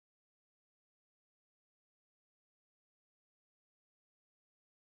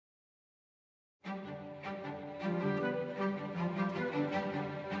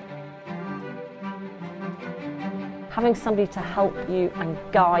Having somebody to help you and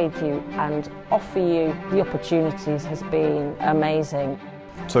guide you and offer you the opportunities has been amazing.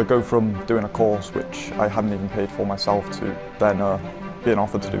 To go from doing a course which I hadn't even paid for myself to then being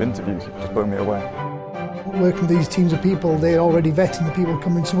offered to do interviews, it just blew me away. Working with these teams of people, they're already vetting the people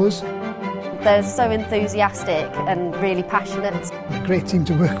coming to us. They're so enthusiastic and really passionate. A great team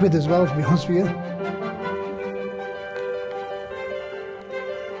to work with as well, to be honest with you.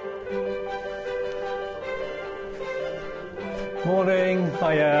 Morning,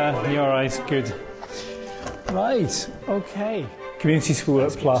 hiya, you alright? Good. Right, okay. Communities for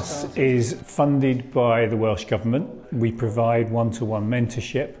Work Plus is funded by the Welsh Government. We provide one-to-one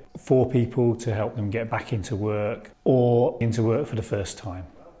mentorship for people to help them get back into work or into work for the first time.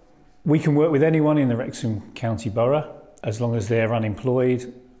 We can work with anyone in the Wrecsam County Borough as long as they're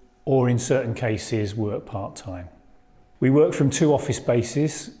unemployed or in certain cases work part-time. We work from 2 office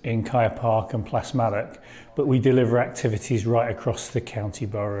bases in Kaya Park and Plasmarach, but we deliver activities right across the county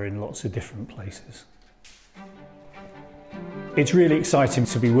borough in lots of different places. It's really exciting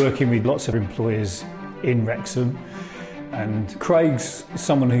to be working with lots of employers in Wrecsam, and Craig's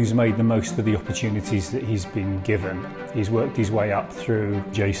someone who's made the most of the opportunities that he's been given. He's worked his way up through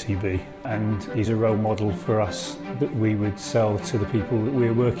JCB and he's a role model for us that we would sell to the people that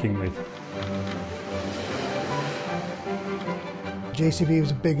we're working with. JCB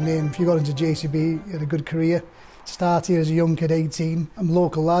was a big name. If you got into JCB, you had a good career. Started here as a young kid, 18. I'm a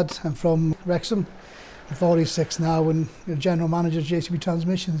local lad. I'm from Wrexham. I'm 46 now and general manager of JCB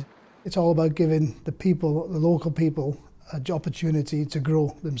Transmissions. It's all about giving the people, the local people, an opportunity to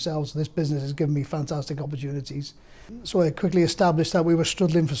grow themselves. This business has given me fantastic opportunities. So I quickly established that we were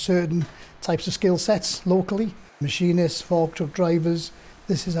struggling for certain types of skill sets locally. Machinists, fork truck drivers.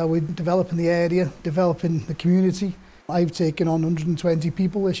 This is how we're developing the area, developing the community. I've taken on 120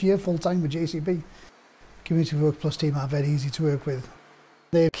 people this year, full-time with JCB. Community Work Plus team are very easy to work with.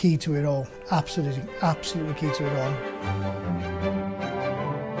 They're key to it all, absolutely key to it all.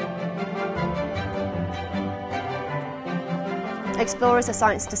 Explore is a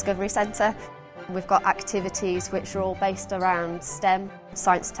science discovery centre. We've got activities which are all based around STEM,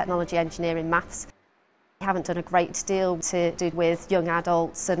 science, technology, engineering, maths. We haven't done a great deal to do with young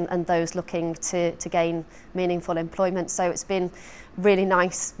adults and those looking to gain meaningful employment, so it's been really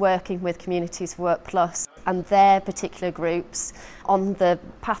nice working with Communities for Work Plus and their particular groups on the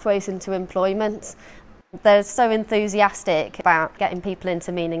pathways into employment. They're so enthusiastic about getting people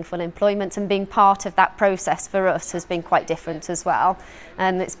into meaningful employment, and being part of that process for us has been quite different as well.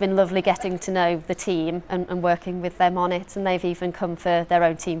 And it's been lovely getting to know the team and working with them on it, and they've even come for their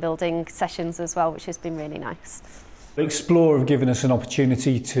own team building sessions as well, which has been really nice. Explore have given us an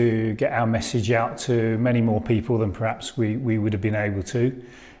opportunity to get our message out to many more people than perhaps we would have been able to.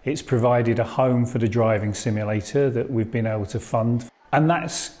 It's provided a home for the driving simulator that we've been able to fund. And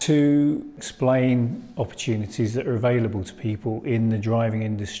that's to explain opportunities that are available to people in the driving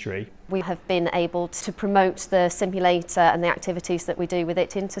industry. We have been able to promote the simulator and the activities that we do with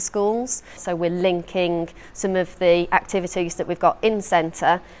it into schools. So we're linking some of the activities that we've got in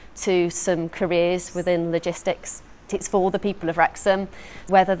centre to some careers within logistics. It's for the people of Wrexham,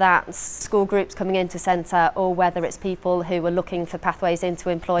 whether that's school groups coming into centre or whether it's people who are looking for pathways into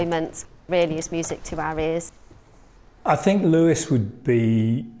employment, really is music to our ears. I think Lewis would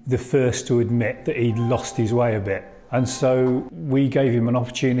be the first to admit that he'd lost his way a bit. And so we gave him an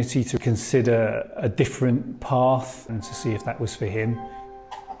opportunity to consider a different path and to see if that was for him.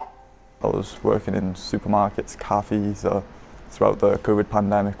 I was working in supermarkets, cafes, throughout the COVID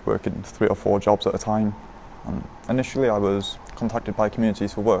pandemic, working 3 or 4 jobs at a time. And initially I was contacted by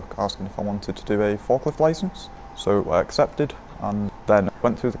Communities for Work asking if I wanted to do a forklift licence. So I accepted and then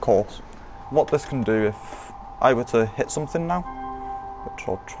went through the course. What this can do if I were to hit something now, which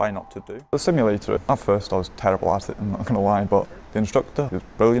I'll try not to do. The simulator, at first I was terrible at it, I'm not going to lie, but the instructor, he was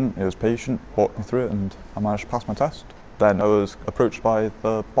brilliant, he was patient, walked me through it and I managed to pass my test. Then I was approached by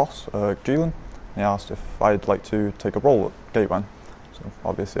the boss, Gyda. He asked if I'd like to take a role at Gatewen, so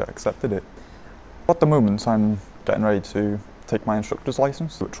obviously I accepted it. At the moment I'm getting ready to take my instructor's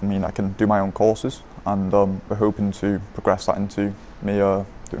licence, which will mean I can do my own courses, and we're hoping to progress that into me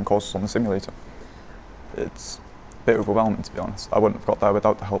doing courses on the simulator. It's a bit overwhelming, to be honest. I wouldn't have got there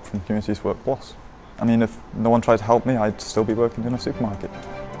without the help from Communities for Work Plus. I mean, if no one tried to help me, I'd still be working in a supermarket.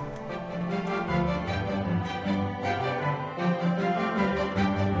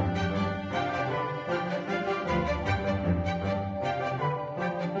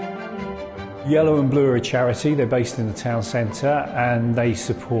 Yellow and Blue are a charity. They're based in the town centre and they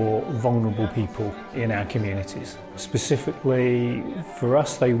support vulnerable people in our communities. Specifically for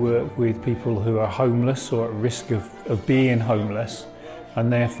us, they work with people who are homeless or at risk of being homeless,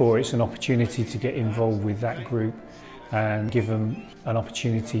 and therefore it's an opportunity to get involved with that group and give them an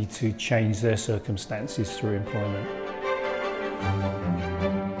opportunity to change their circumstances through employment.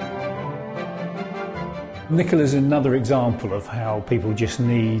 Nicola's another example of how people just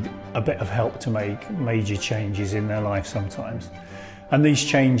need a bit of help to make major changes in their life sometimes. And these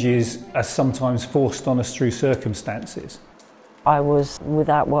changes are sometimes forced on us through circumstances. I was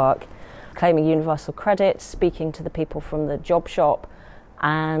without work, claiming universal credit, speaking to the people from the job shop,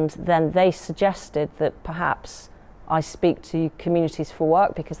 and then they suggested that perhaps I speak to Communities for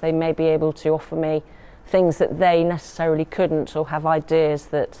Work because they may be able to offer me things that they necessarily couldn't, or have ideas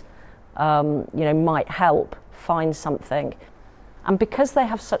that might help find something. And because they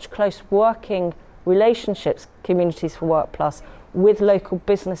have such close working relationships, Communities for Work Plus, with local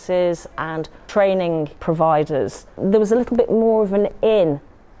businesses and training providers, there was a little bit more of an in.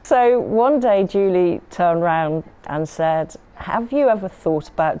 So one day Julie turned round and said, "Have you ever thought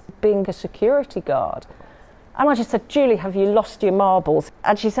about being a security guard?" And I just said, "Julie, have you lost your marbles?"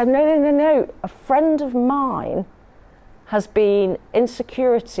 And she said, No. A friend of mine has been in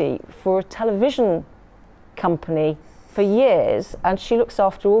security for a television company for years, and she looks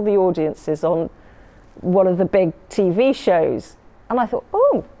after all the audiences on one of the big TV shows. And I thought,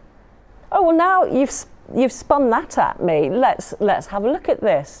 oh well, now you've spun that at me. Let's have a look at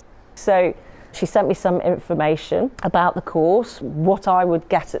this. So she sent me some information about the course, what I would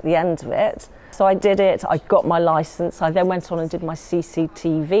get at the end of it. So I did it. I got my license. I then went on and did my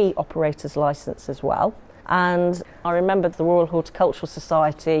CCTV operator's license as well. And I remembered the Royal Horticultural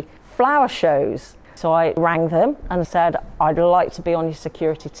Society flower shows. So I rang them and said, "I'd like to be on your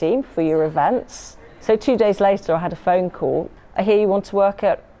security team for your events." So 2 days later, I had a phone call. "I hear you want to work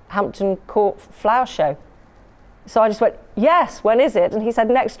at Hampton Court Flower Show." So I just went, "Yes, when is it?" And he said,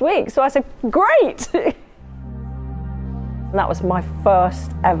 "Next week." So I said, "Great." And that was my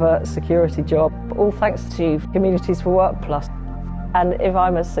first ever security job, all thanks to Communities for Work Plus. And if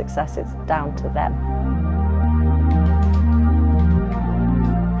I'm a success, it's down to them.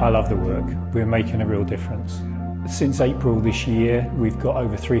 I love the work. We're making a real difference. Since April this year, we've got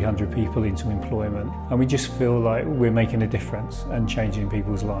over 300 people into employment, and we just feel like we're making a difference and changing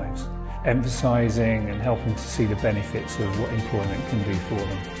people's lives, emphasising and helping to see the benefits of what employment can do for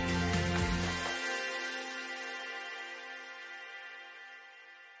them.